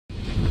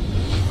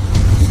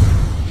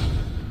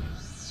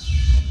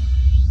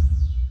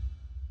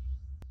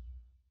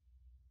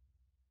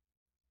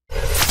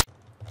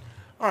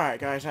Alright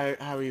guys,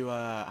 how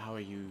are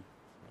you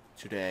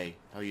today?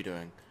 How are you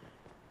doing?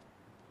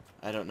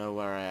 I don't know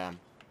where I am.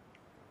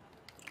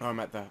 Oh, I'm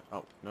at the,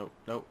 oh, no,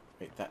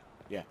 wait, that,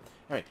 yeah.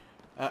 Anyway,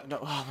 no,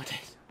 oh my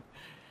days.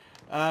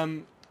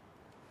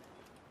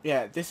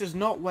 Yeah, this is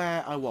not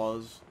where I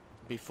was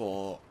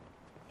before,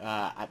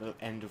 at the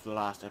end of the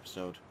last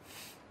episode.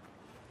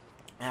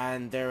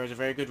 And there is a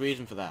very good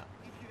reason for that.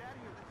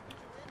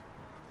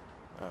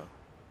 Oh.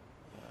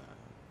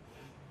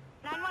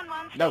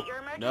 911, No, state your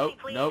emergency, no,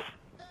 please. no.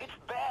 It's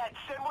bad.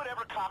 Send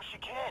whatever cops you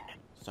can.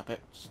 Stop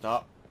it.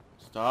 Stop.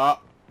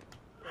 Stop.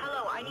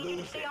 Hello, I need you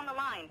to stay on the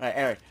line. Right,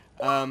 anyway,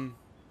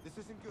 This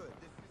isn't good.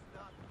 This is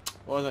not.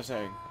 what was I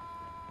saying?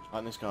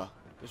 On this car.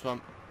 This one.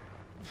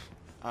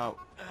 Oh.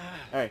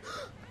 Hey,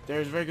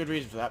 there's a very good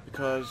reason for that,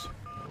 because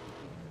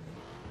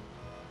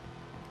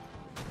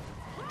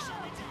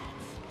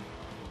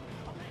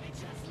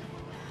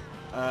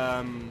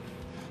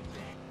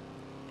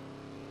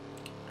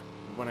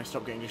when I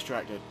stopped getting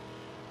distracted,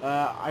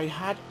 I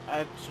had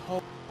a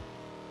whole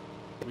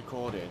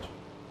recorded,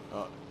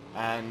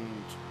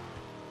 and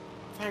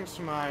thanks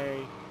to my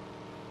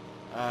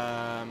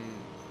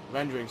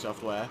rendering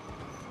software,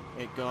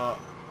 it got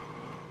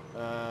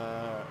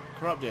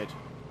corrupted.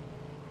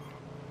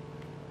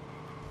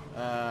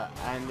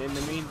 And in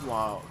the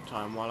meanwhile,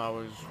 while I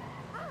was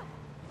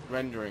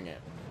rendering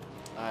it,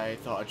 I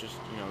thought I'd just,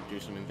 do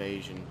some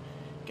invasion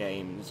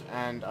games,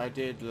 and I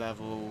did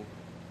level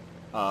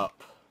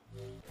up.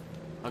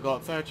 I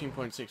got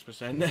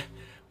 13.6%,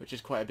 which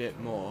is quite a bit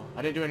more.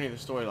 I didn't do any of the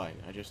storyline,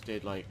 I just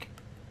did, like,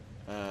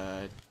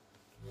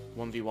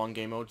 1v1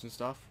 game modes and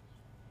stuff.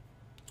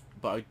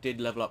 But I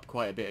did level up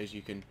quite a bit, as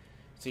you can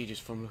see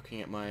just from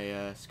looking at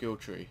my skill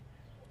tree.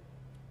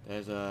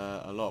 There's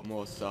a lot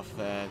more stuff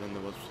there than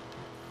there was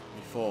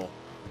before.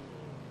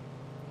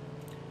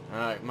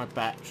 Alright, my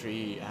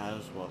battery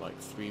has, what, like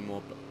 3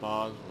 more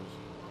bars? Or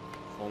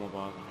 4 more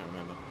bars? I can't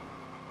remember.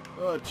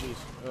 Oh, jeez.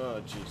 Oh,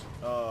 jeez.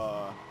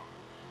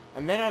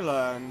 And then I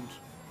learned...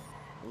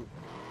 Ooh,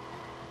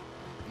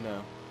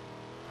 no.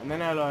 And then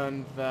I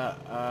learned that,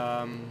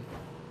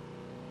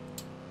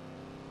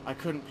 I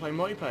couldn't play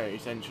multiplayer,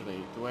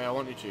 essentially, the way I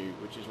wanted to,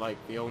 which is, like,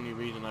 the only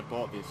reason I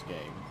bought this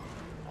game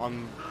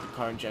on the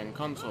current gen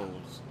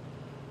consoles.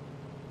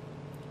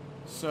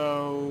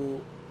 So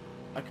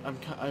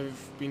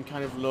I've been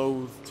kind of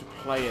loath to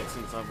play it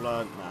since I've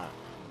learned that,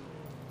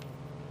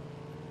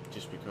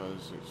 just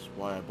because it's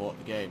why I bought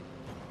the game.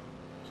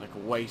 It's like a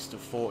waste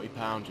of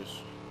 £40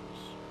 just.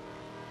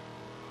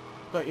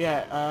 But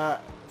yeah,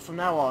 from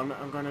now on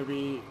I'm going to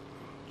be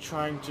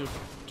trying to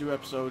do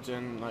episodes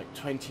in like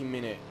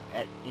 20-minute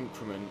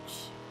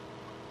increments.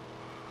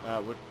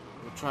 We're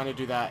trying to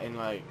do that in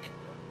like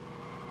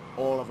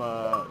all of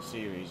our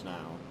series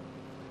now,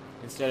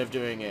 instead of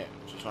doing it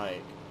just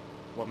like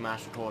one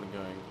mass recording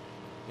going,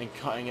 then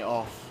cutting it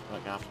off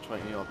like after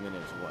 20 odd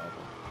minutes or whatever.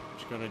 I'm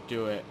just gonna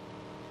do it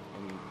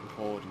and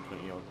record in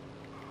 20 odd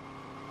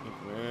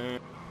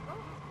increments.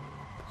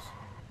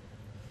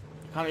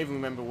 I can't even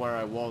remember where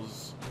I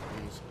was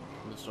in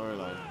the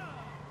storyline.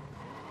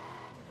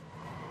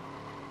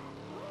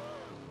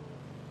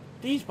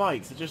 These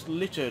bikes are just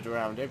littered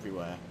around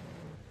everywhere.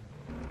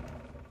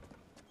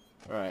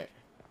 Right.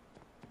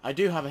 I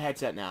do have a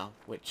headset now,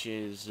 which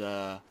is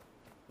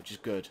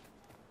good.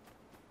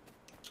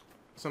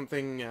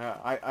 Something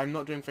I'm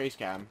not doing face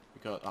cam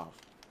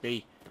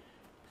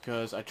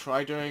because I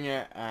tried doing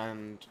it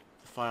and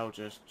the file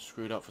just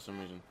screwed up for some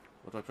reason.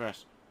 What do I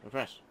press? What do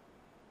I press?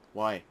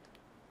 Why?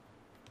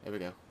 There we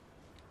go.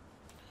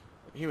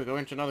 Here we go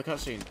into another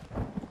cutscene.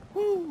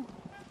 Woo!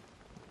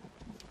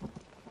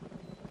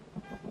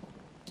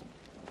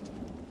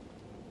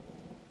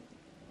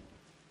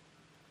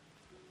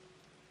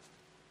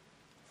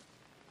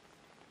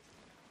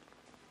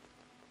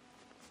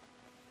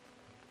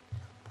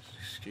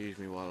 Excuse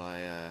me while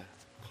I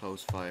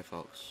close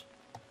Firefox.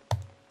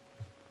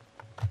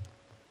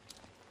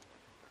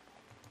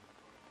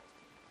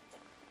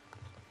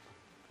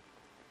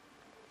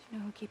 Do you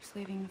know who keeps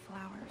leaving the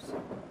flowers?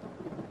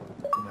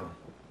 No.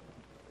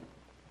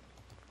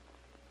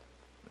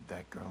 But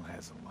that girl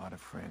has a lot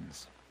of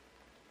friends.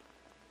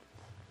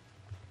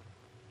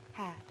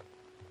 Had.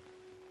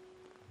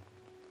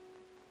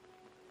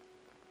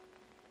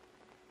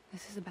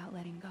 This is about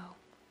letting go.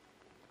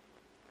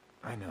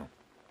 I know.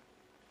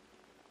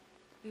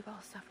 We've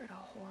all suffered a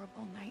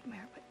horrible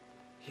nightmare, but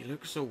He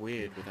looks so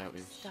weird you without have to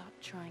his... stop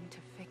trying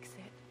to fix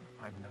it.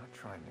 I'm not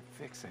trying to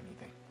fix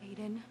anything.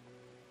 Aiden,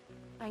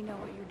 I know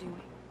what you're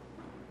doing.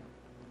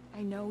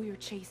 I know you're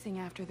chasing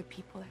after the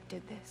people that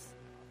did this.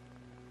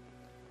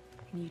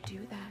 And you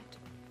do that,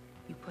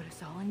 you put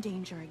us all in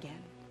danger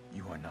again.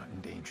 You are not in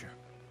danger.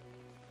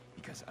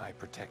 Because I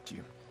protect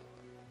you.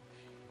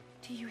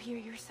 Do you hear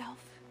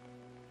yourself?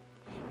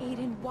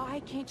 Aiden,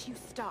 why can't you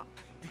stop?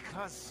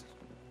 Because...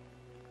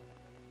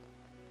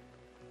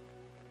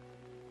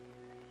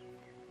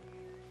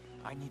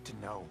 I need to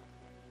know.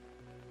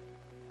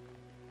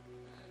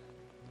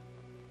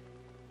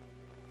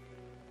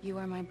 You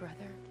are my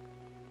brother,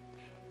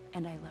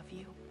 and I love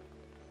you.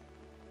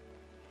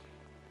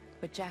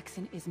 But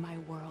Jackson is my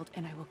world,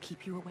 and I will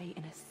keep you away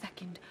in a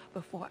second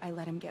before I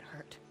let him get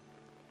hurt.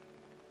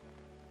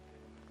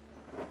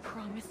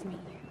 Promise me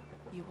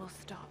you will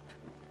stop.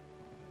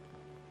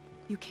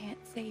 You can't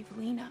save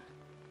Lena.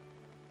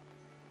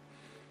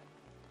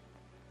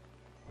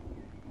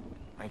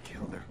 I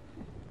killed her.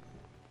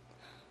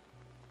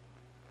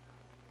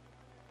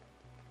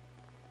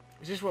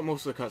 Is this what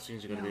most of the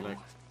cutscenes are going to be No, like?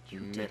 you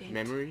didn't.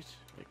 Memories?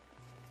 Like,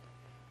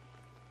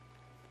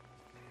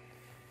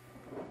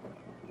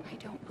 I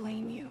don't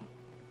blame you.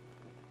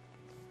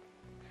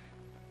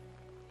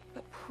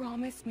 But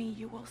promise me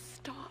you will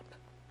stop.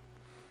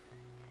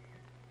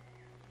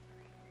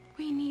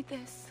 We need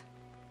this.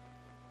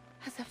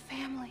 As a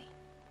family.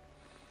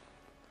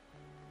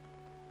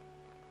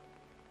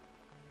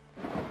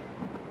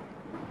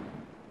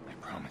 I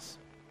promise.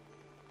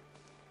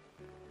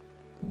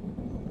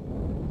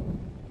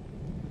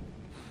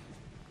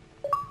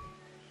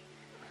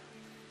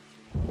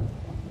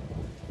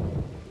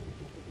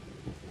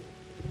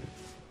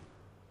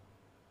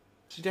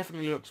 she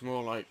definitely looks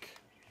more like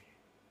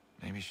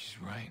Maybe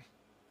she's right.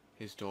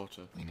 his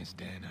daughter. Lena's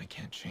dead. I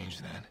can't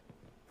change that.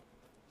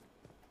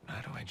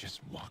 How do I just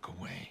walk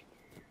away?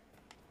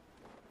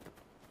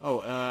 Oh,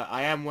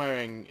 I am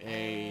wearing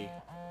a...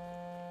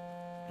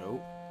 No,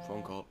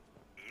 phone call.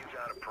 You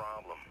got a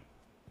problem.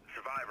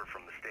 Survivor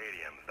from the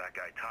stadium. If that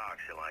guy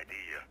talks, he'll ID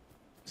you.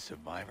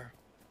 Survivor?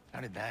 How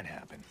did that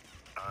happen?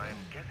 I'm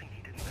guessing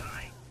he didn't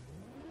die.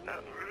 Now,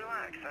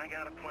 relax. I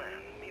got a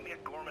plan. Meet me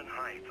at Gorman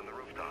Heights on the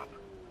rooftop.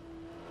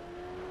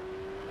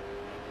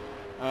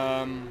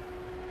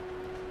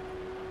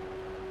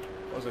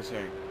 What was I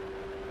saying?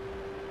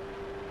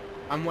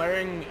 I'm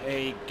wearing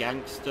a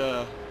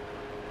gangster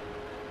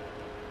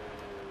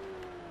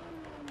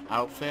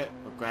outfit,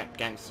 a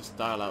gangster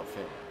style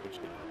outfit,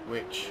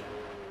 which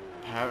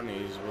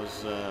apparently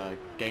was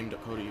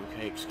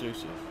game.co.uk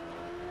exclusive.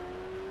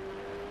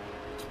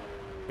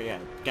 But yeah,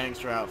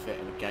 gangster outfit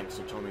and a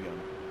gangster Tommy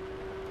gun.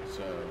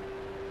 So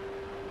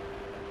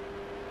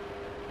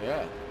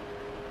yeah.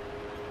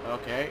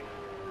 Okay,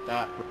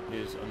 that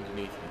is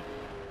underneath me.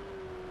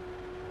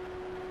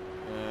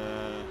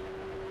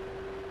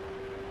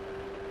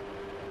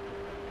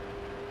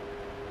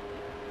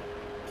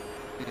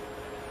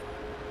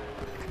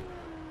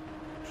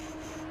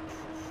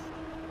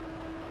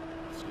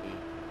 Let's see.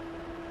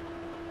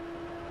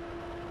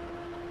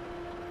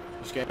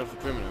 You scared of the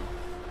criminal?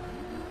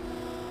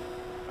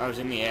 I was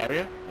in the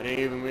area? I didn't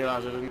even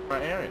realize I was in the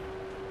right area.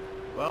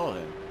 Well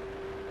then.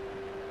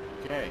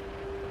 Okay.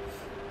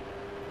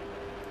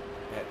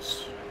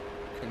 Let's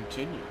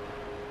continue.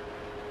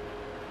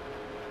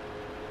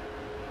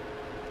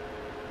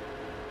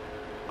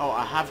 Oh,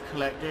 I have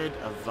collected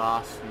a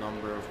vast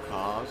number of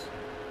cars.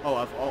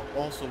 Oh,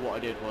 also what I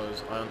did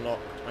was I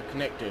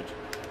connected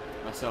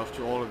myself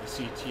to all of the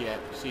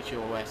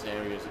CTOS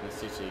areas in the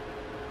city,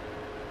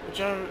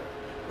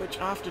 which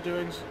after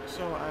doing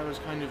so, I was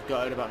kind of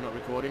gutted about not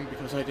recording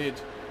because I did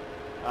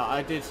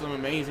some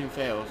amazing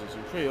fails and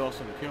some pretty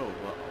awesome kills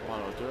while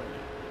I was doing it.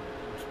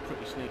 It was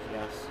pretty sneaky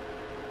ass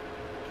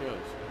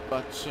kills,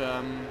 but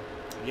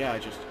yeah, I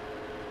just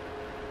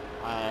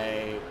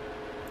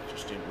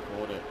didn't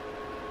record it.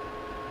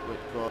 Which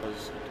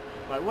was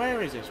like,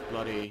 where is this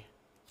bloody?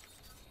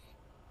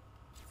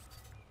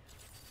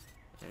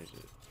 Where is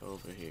it?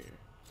 Over here.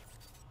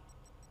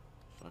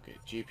 Fuck it.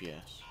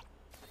 GPS.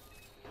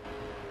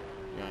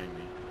 Behind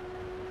me.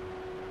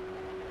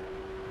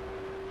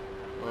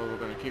 Well, we're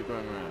gonna keep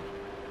going around.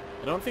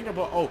 I don't think I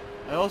bought. Oh,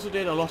 I also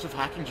did a lot of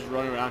hacking, just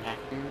running around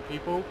hacking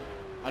people.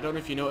 I don't know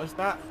if you noticed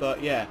that,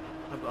 but yeah,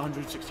 I've got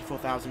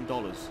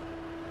 $164,000.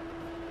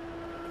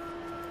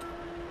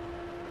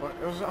 What,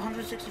 it was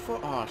 164?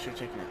 Oh, I should have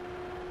taken it.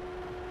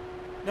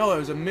 No, it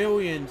was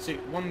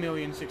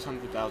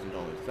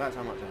 $1,600,000. That's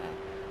how much I have.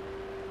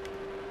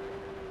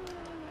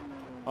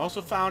 I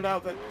also found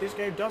out that this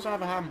game does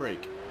have a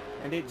handbrake,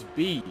 and it's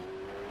B,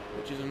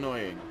 which is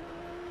annoying.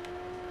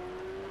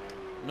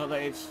 Not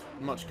that it's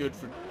much good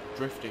for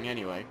drifting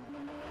anyway.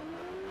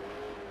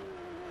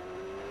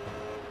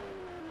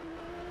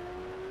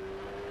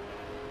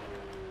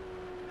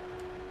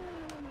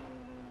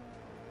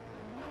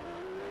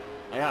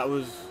 That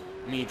was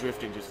me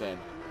drifting just then.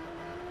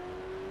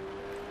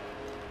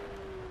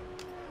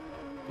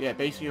 Yeah,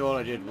 basically all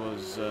I did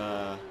was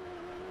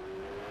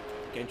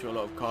get into a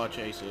lot of car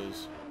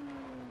chases,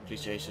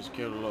 police chases,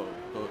 killed a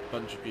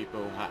bunch of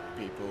people, hacked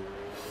people.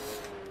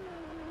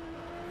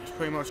 That's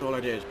pretty much all I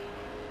did.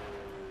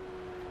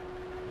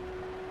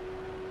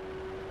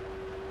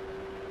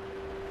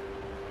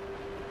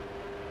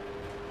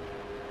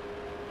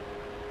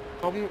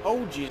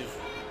 Oh Jesus!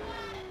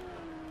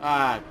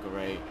 Ah,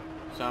 great.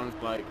 Sounds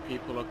like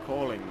people are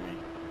calling me.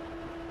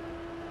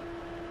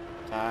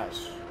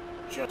 That's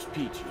just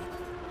peachy.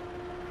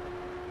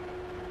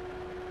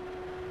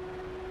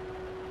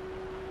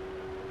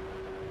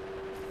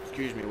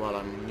 Excuse me while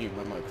I mute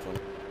my microphone.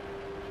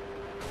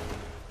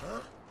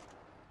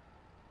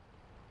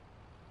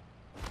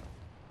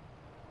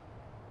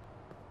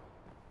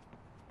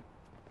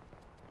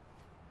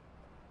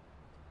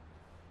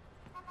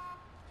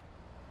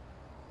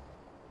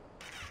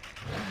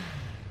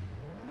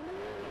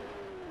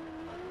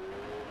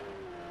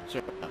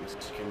 Sorry about that,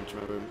 Mr. Came into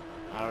my room.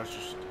 I was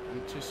just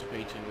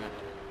anticipating that.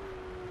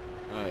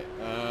 Alright,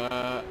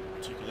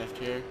 take a left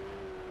here.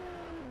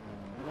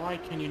 Why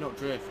can you not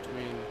drift? I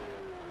mean,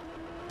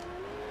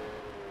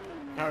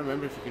 I can't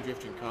remember if you can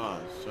drift in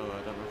cars, so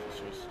I don't know if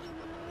it's just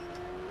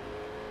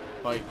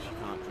bikes you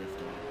can't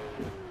drift on.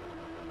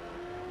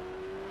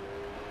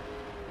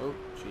 Oh,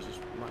 Jesus,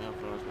 might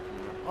help when I was looking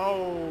around.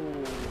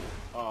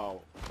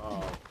 Oh!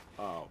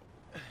 Oh.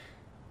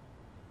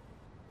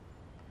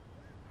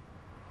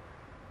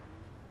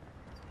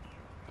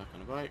 Back on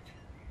the bike.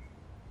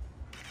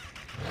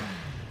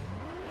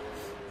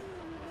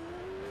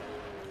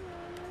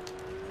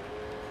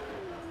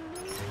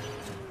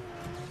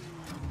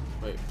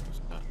 Wait, what's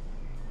that?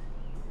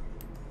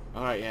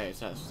 Alright, yeah, it's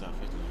that stuff,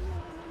 isn't it?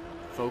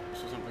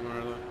 Focus or something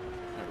or other?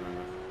 Can't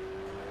remember.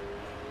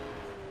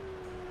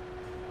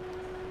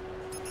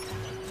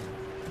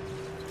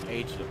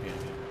 Age look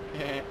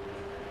at.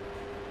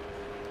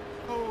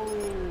 Oh!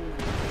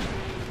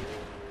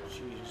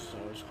 Jesus,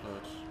 that was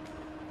close.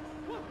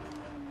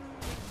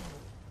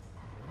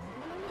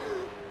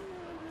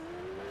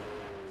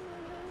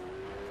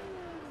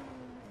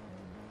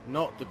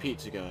 Not the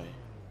pizza guy.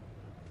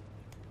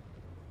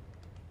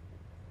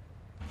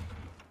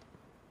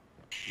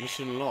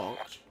 Mission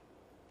locked.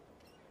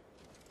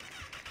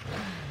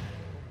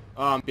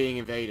 Oh, I'm being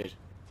invaded.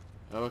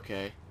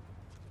 Okay.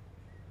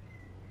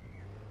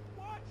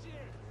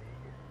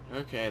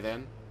 Okay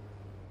then.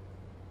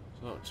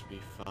 It's not to be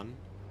fun.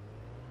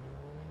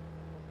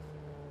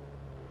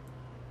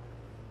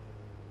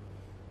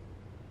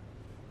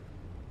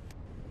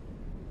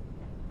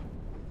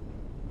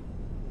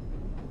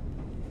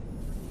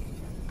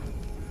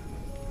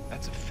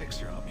 That's a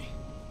fixer on me.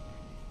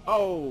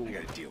 Oh! I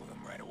gotta deal with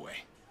him right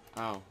away.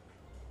 Ow.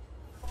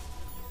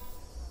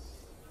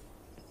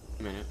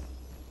 A minute.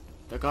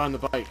 That guy on the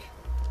bike.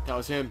 That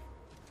was him.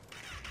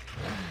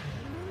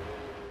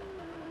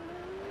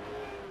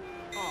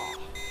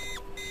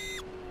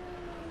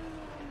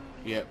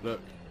 Yep, look.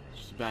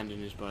 Just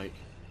abandoned his bike.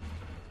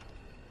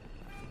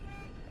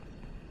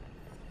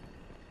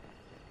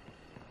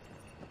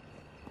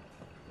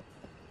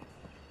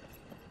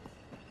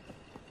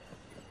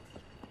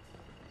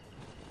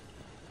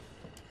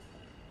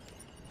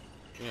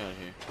 Get out of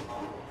here.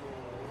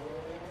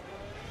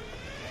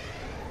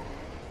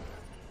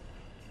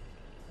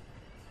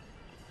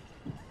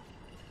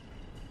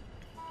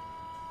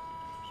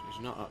 So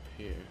he's not up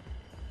here.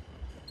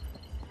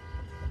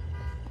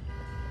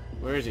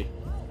 Where is he?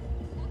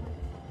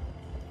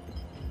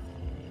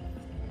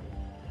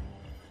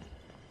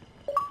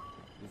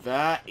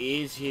 That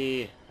is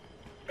he.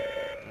 Oh,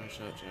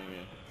 shut up,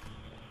 Jagger.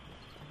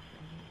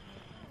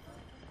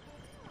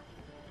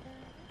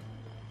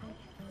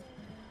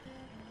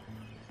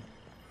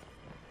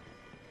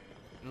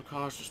 No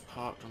cars just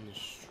parked on the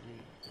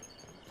street.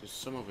 There's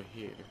some over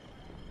here.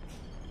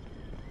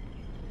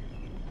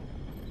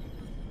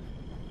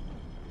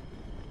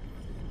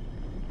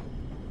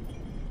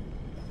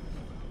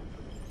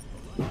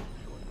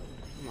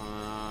 Come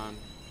on.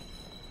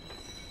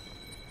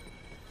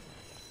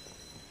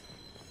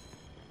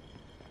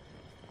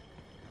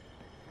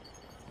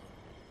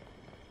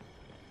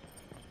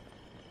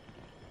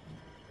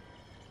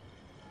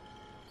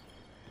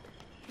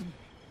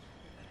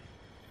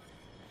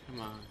 Come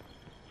on.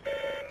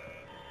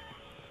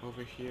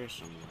 Over here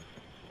somewhere.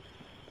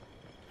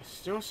 I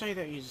still say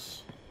that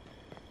he's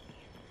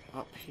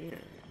up here.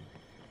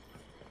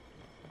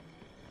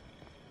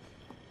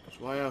 So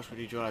why else would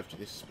he drive to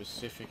this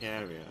specific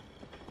area?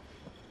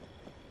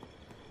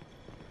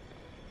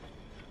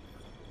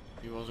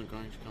 If he wasn't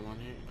going to come on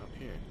here, up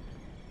here.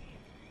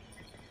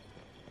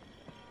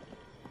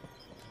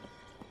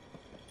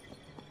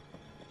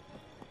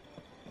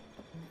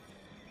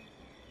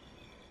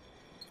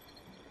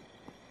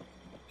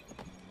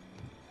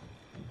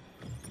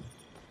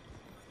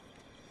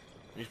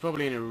 He's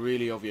probably in a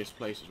really obvious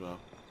place as well.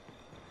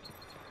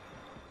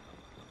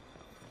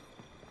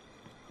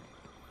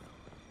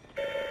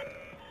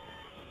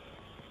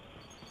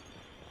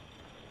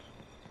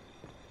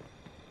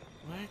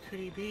 Where could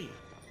he be?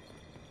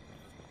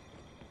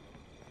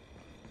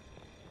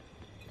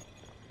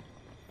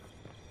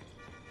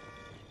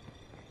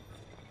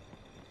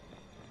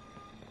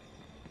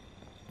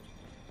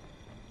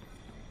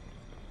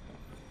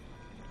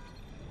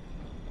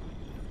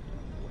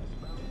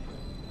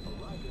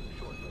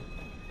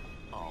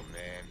 Oh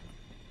man.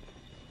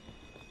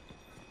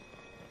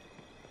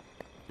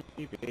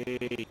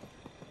 Baby.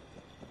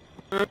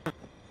 Gonna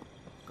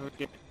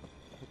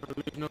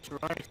lose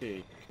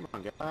notoriety. Come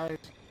on, guys.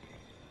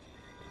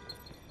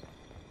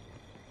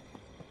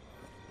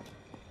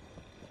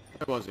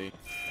 Where was he?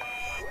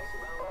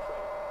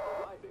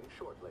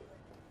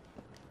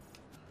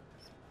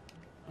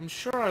 I'm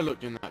sure I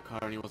looked in that car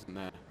and he wasn't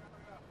there.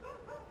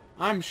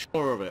 I'm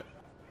sure of it.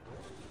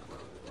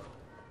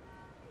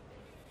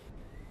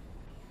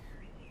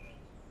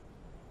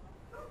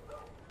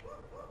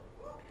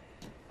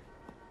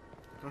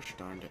 Gosh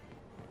darned it.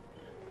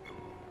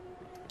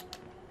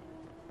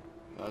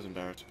 That was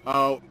embarrassing.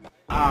 Oh!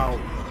 Ow!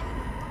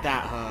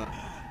 That hurt.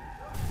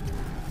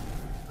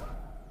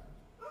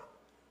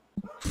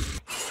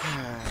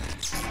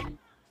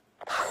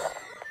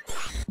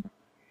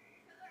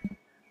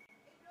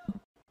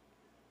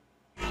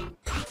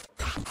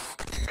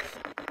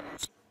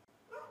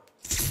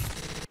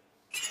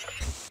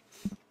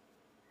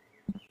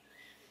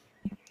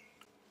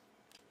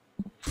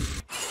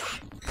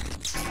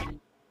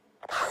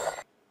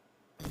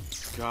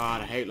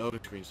 God, I hate loading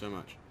screens so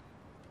much.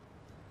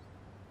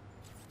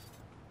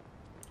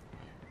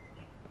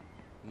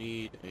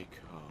 Need a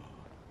car.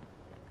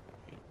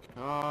 A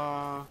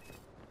car.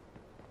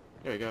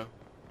 There we go.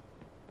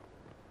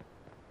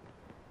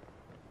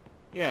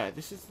 Yeah,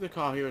 this is the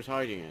car he was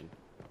hiding in.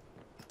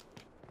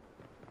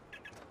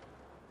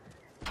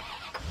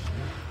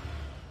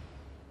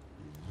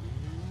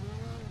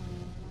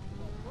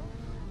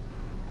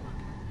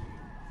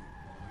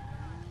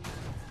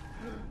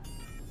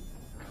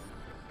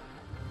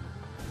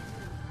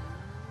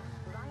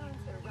 Violence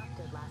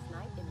erupted last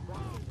night in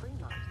West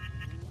Fremont.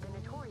 The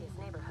notorious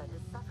neighborhood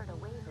has suffered a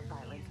wave of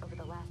violence over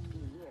the last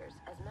few years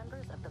as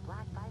members of the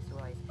Black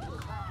Viceroys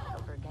clashed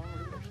over gang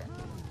leadership.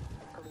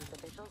 Police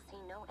officials see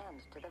no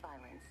end to the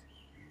violence.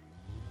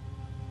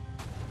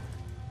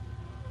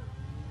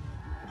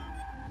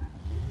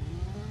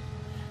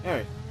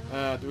 Anyway,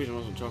 the reason I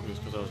wasn't talking is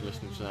because I was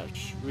listening to that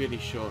really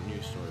short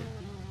news story.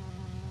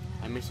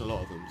 I miss a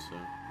lot of them, so...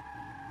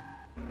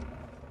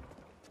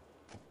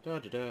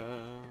 Da-da-da.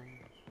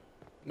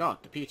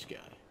 Not the pizza guy.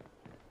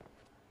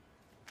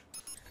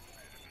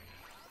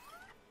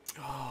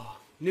 Oh,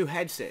 new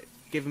headset.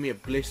 Giving me a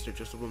blister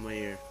just over my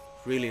ear.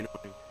 Really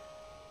annoying.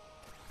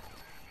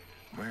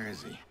 Where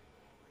is he?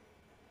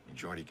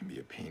 Jordy can be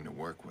a pain to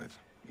work with.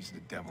 He's the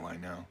devil I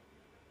know.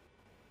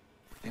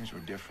 If things were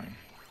different,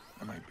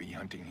 I might be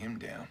hunting him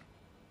down.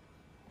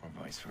 Or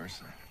vice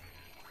versa.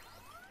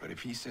 But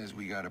if he says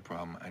we got a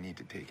problem, I need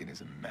to take it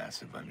as a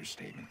massive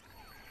understatement.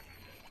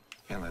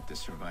 Can't let the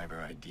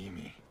survivor ID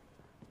me.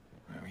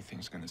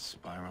 Everything's gonna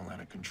spiral out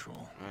of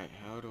control. Right,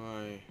 how do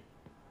I...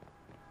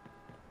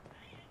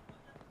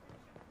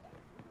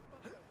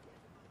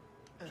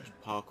 Just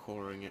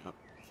parkouring it up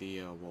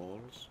the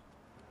walls.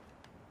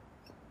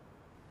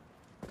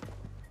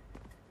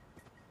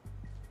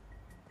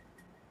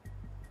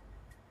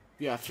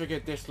 Yeah, I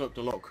figured this looked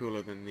a lot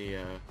cooler than the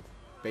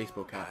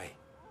baseball cap.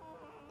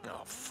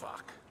 Oh,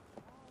 fuck.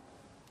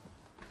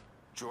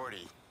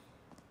 Jordy,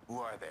 who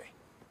are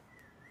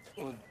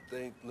they? Well,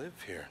 they live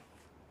here.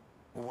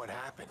 Well, what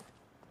happened?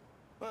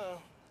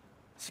 Well,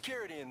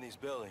 security in these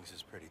buildings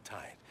is pretty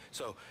tight.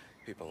 So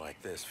people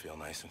like this feel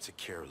nice and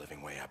secure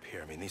living way up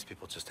here. I mean, these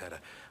people just had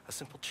a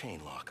simple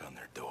chain lock on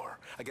their door.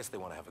 I guess they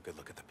want to have a good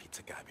look at the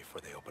pizza guy before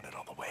they open it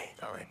all the way.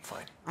 All right,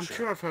 fine. I'm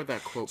sure I've heard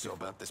that quote So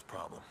before. about this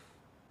problem.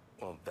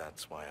 Well,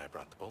 that's why I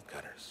brought the bolt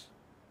cutters.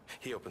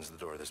 He opens the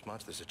door this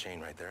much, there's a chain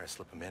right there, I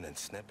slip him in and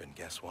snip, and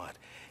guess what?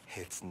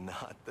 It's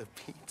not the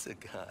pizza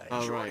guy.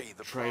 Oh, Jordy, right,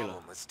 the trailer.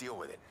 problem. Let's deal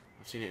with it.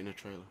 I've seen it in a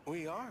trailer.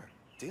 We are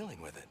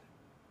dealing with it.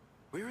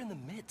 We're in the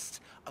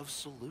midst of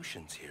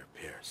solutions here,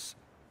 Pierce.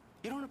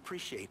 You don't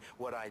appreciate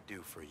what I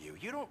do for you.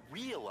 You don't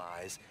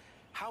realize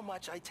how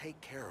much I take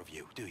care of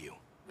you, do you?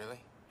 Really?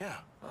 Yeah.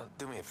 Well,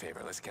 do me a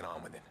favor. Let's get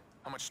on with it.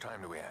 How much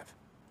time do we have?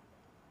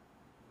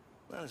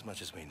 Not as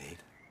much as we need.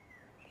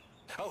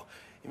 Oh,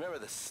 you remember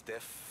the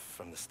stiff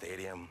from the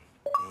stadium?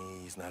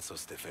 He's not so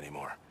stiff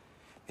anymore.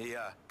 The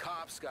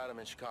cops got him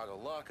in Chicago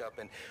lockup,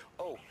 and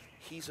oh,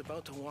 he's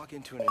about to walk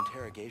into an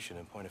interrogation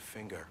and point a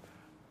finger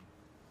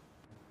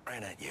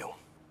right at you.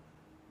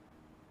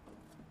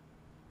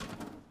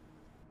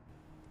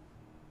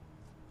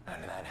 How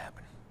did that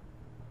happen?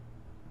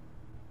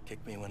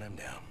 Kick me when I'm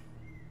down.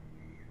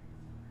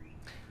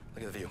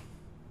 Look at the view.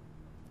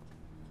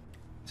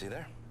 See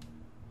there?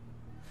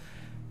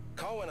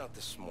 Call went out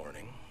this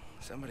morning.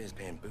 Somebody's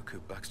paying buku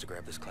bucks to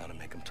grab this clown and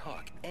make him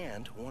talk.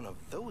 And one of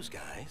those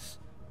guys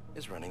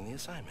is running the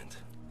assignment.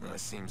 Well, it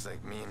seems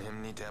like me and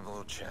him need to have a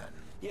little chat.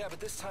 Yeah, but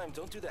this time,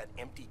 don't do that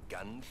empty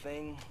gun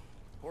thing.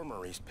 Poor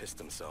Maurice pissed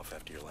himself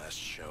after your last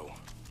show.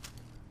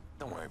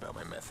 Don't worry about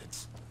my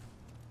methods.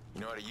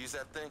 You know how to use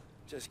that thing?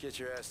 Just get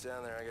your ass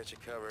down there, I got you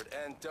covered.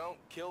 And don't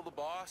kill the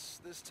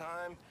boss this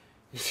time.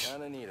 You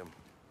kinda need him.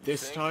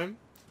 This time?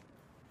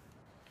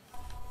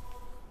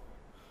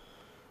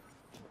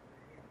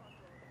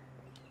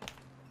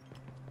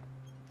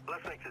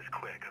 Let's make this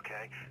quick,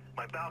 okay?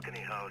 My balcony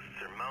hosts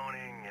are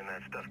moaning, and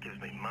that stuff gives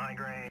me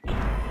migraine.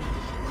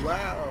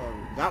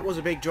 Wow, that was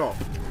a big drop.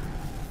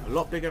 A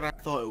lot bigger than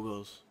I thought it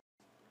was.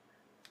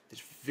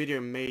 This video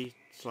may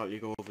slightly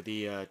go over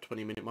the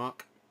 20-minute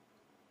mark.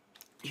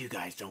 You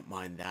guys don't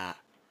mind that,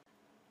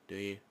 do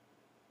you?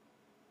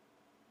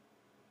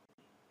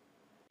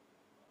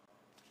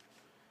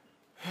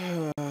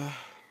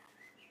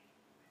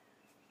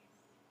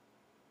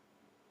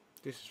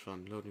 This is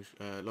fun,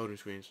 loading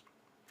screens.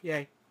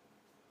 Yay.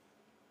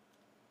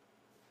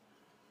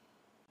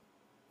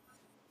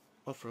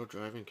 Off-road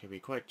driving can be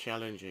quite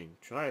challenging.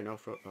 Try an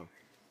off-road... Oh.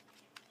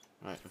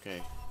 Right,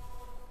 okay.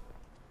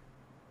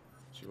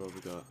 Let's see what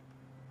we got.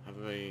 Have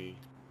we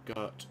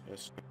got a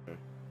sniper?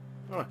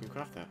 Oh, I can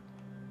craft that.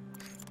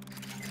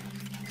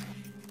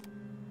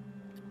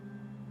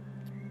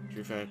 To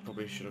be fair, I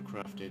probably should have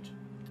crafted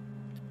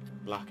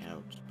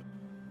blackout.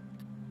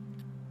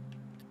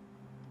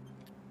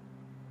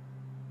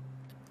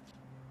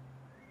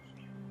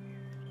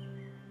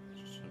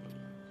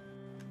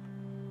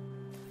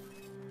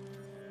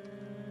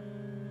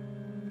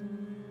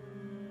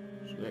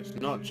 So let's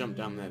not jump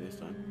down there this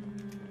time.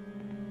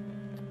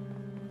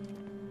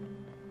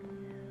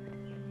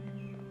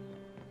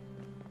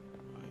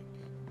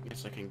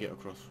 I can get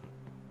across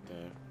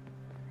there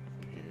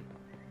from here.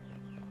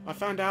 I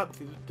found out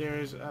that there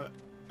is a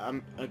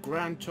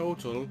grand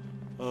total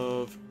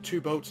of 2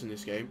 boats in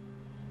this game.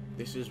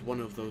 This is one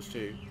of those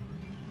 2.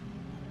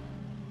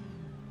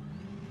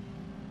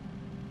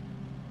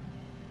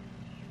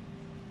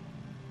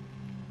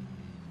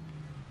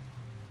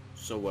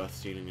 So worth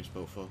stealing this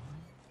boat for,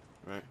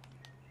 right?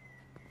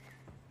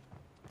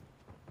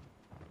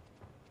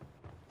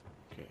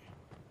 Okay.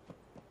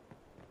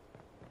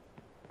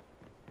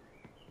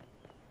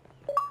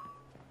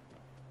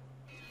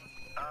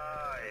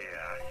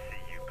 Yeah, I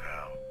see you,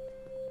 pal.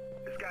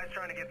 This guy's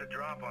trying to get the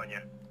drop on you.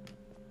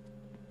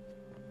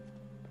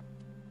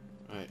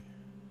 Right.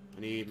 I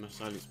need my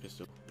silence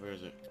pistol. Where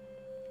is it?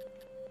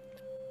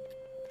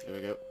 There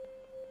we go.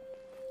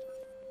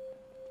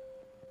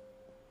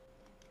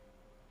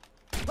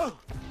 Oh,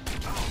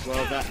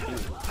 Well, that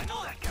is... I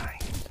know that guy.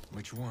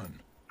 Which one?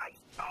 I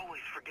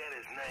always forget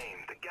his name.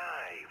 The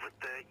guy with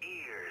the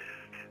ears.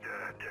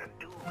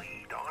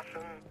 Dewey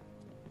Dawson.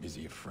 Is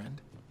he a friend?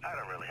 I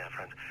don't really have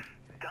friends.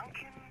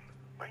 Duncan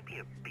might be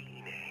a B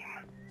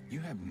name.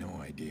 You have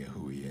no idea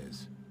who he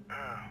is.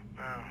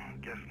 Well,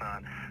 guess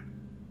not.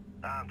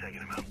 I'm taking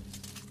him out.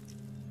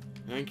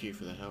 Thank you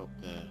for the help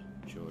there,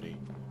 Jordy.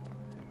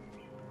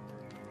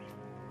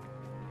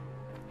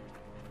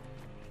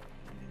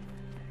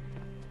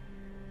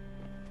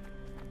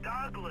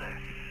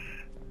 Douglas.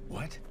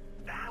 What?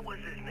 That was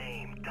his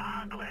name,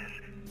 Douglas.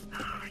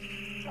 Oh,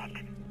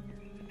 shit.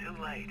 Too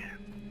late.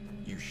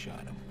 You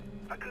shot him.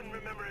 I couldn't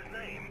remember his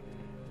name.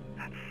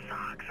 That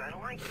sucks. I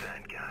like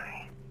that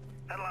guy.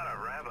 Had a lot of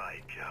rabbi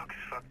jokes.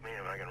 Fuck me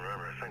if I can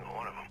remember a single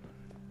one of them.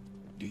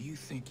 Do you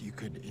think you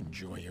could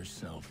enjoy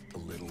yourself a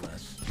little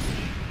less?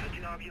 It's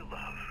a job you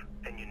love,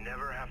 and you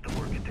never have to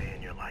work a day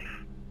in your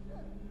life.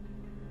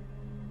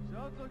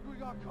 Sounds like we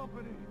got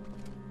company.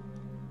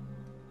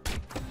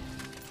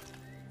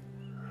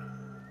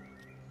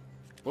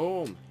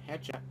 Boom!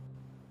 Headshot.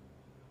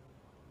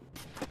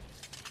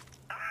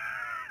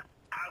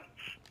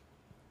 Ouch!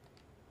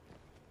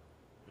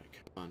 Right,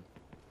 come on.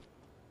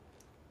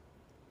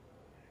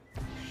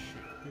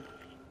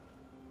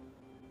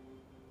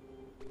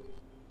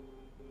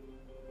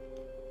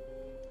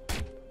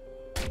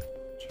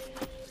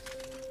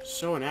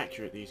 So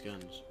inaccurate, these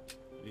guns.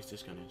 At least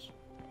this gun is.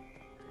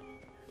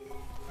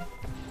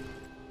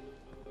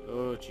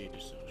 Oh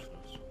Jesus, that was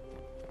close.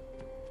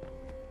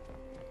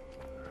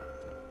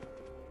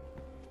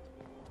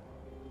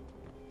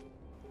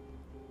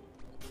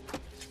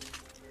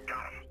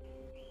 Got him.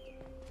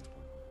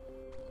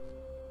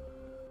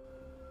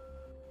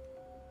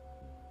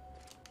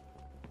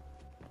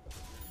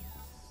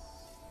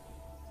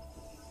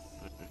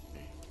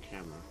 Okay,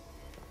 camera.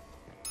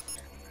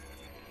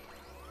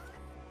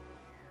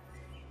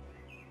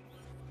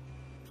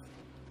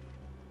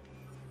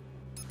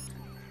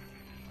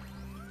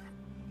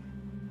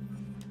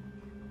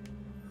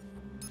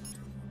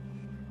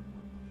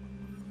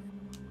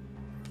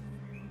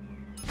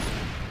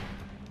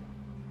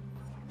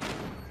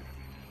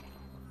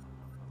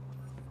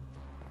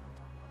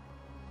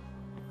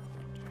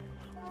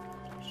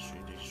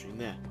 Stream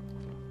there.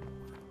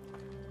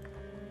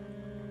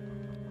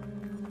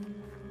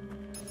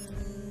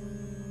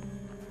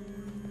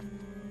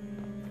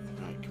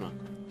 Alright, come on.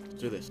 Let's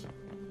do this.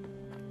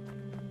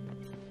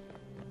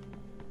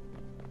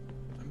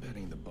 I'm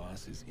betting the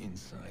boss is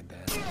inside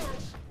that.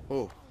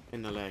 Oh,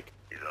 in the leg.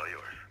 He's all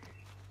yours.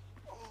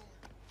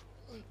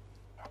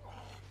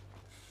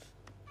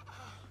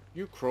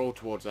 You crawl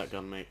towards that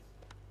gun, mate.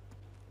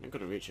 You're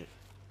gonna reach it.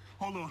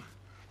 Hold on.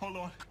 Hold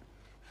on.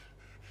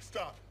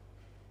 Stop.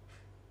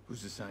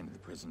 Who's assigned to the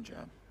prison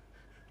job?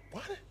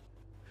 What?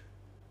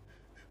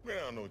 Man, I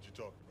don't know what you're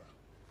talking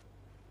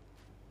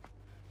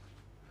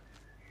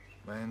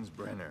about. Lance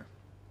Brenner.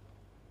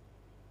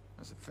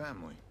 As a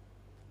family.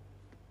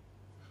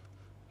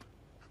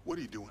 What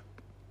are you doing?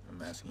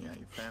 I'm asking how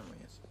your family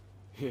is.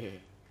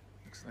 Yeah.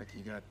 Looks like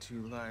you got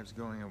 2 lives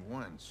going at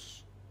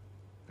once.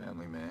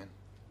 Family man.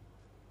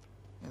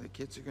 Yeah, the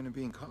kids are gonna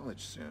be in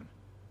college soon.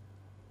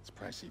 It's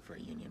pricey for a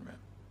union rep.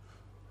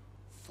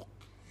 Fuck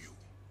you.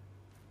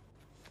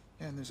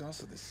 Yeah, and there's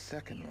also the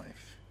second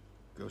life.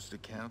 Ghost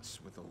accounts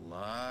with a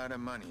lot of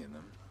money in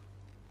them.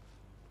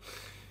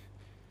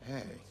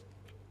 Hey.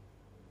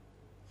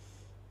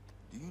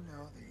 Do you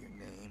know that your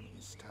name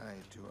is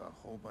tied to a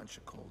whole bunch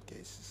of cold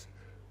cases?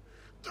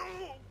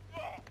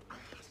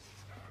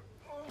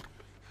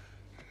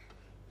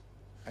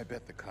 I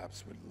bet the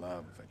cops would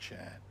love a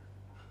chat.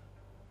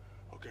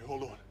 Okay,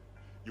 hold on.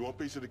 You want a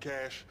piece of the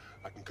cash?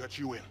 I can cut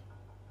you in.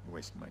 You're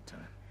wasting my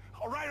time.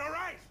 All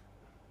right!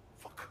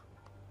 Fuck.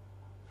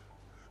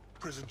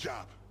 Prison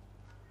job.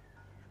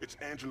 It's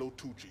Angelo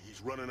Tucci.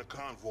 He's running a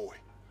convoy.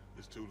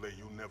 It's too late.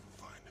 You'll never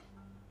find him.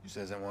 Who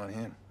says I want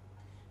him?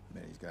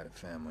 Bet he's got a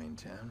family in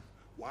town.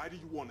 Why do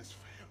you want his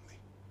family?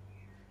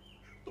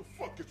 The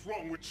fuck is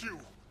wrong with you?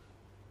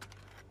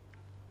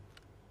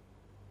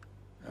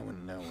 I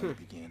wouldn't know where to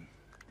begin.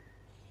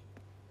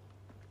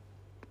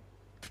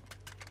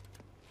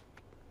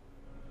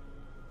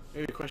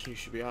 Maybe the question you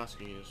should be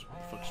asking is,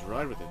 what the fuck's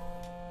right with him?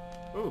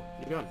 Oh,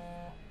 you're gone.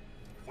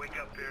 Wake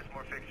up, Pierce.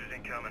 More fixtures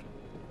incoming.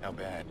 How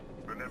bad?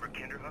 Remember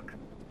Kinderhook?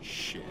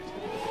 Shit.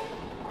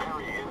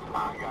 Alright,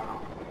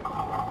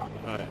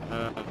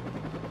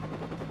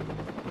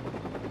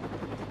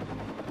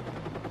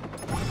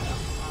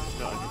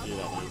 no, I can do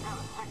that now.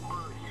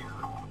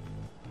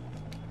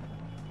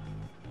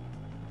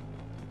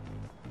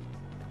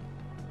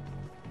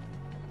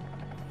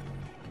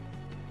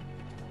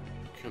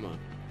 Come on.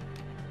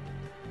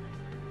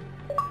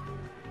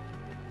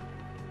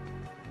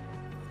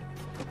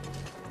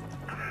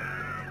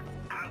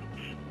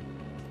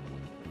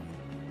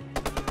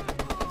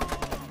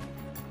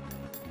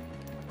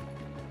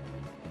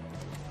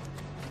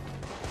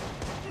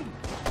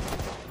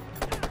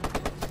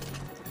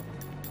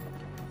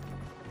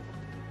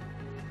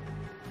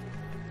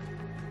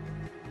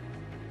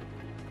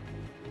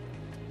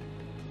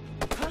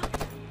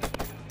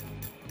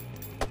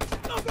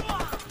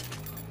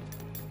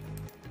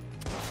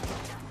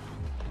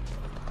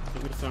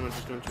 This time I'm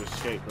just going to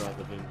escape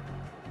rather than,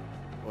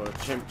 or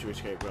attempt to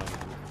escape rather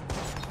than.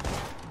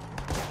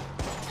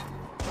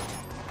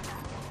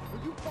 Are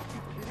you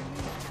fucking kidding me?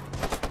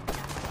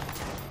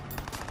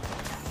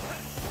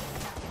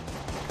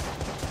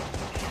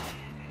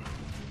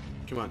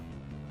 Come on.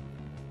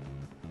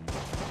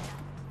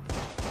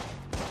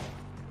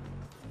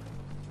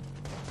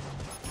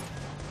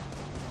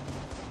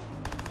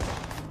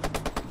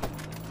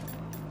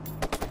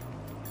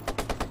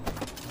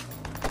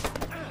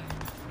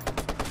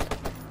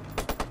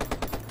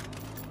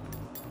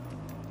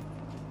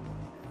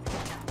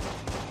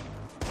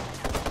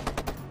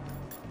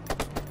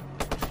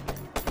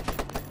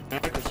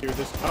 Accuracy with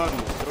this gun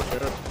is so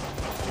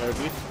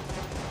terribly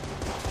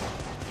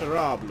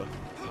terrible.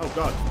 Oh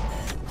god.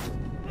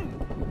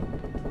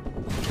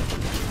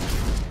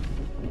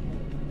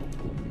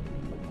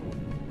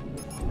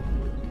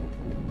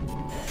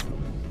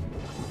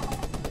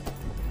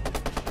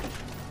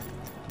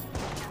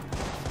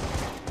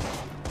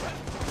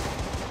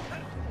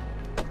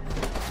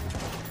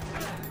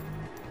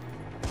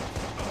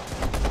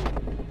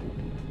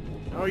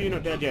 How are you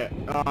not dead yet?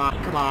 Ah,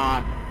 come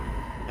on.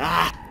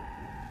 Ah!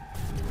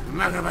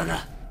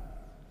 Motherfucker!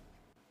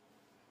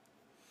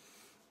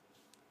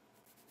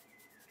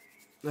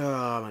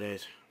 Oh, my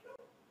days.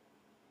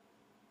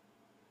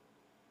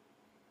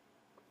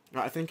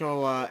 Right, I think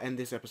I'll end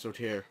this episode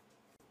here.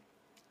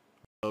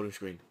 Loading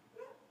screen.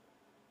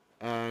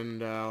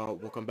 And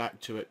we'll come back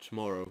to it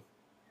tomorrow.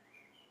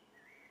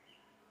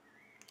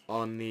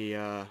 On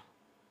the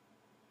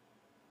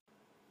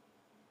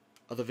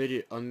other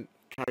video, on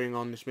carrying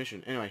on this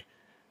mission. Anyway,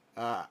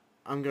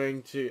 I'm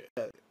going to...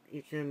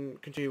 you can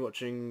continue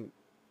watching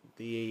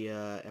the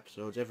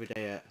episodes every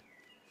day at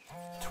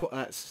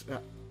 12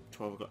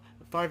 o'clock,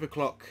 5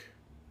 o'clock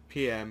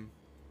PM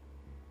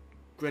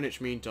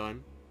Greenwich Mean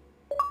Time.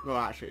 Well,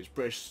 actually, it's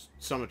British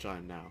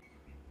summertime now,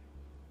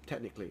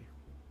 technically.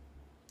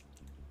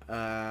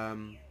 Yeah,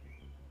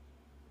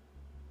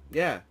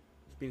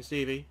 it's been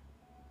Stevey.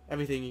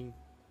 Everything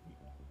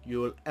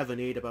you'll ever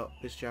need about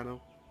this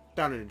channel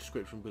down in the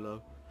description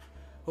below.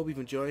 Hope you've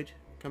enjoyed.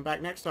 Come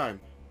back next time.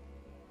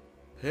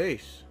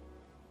 Peace.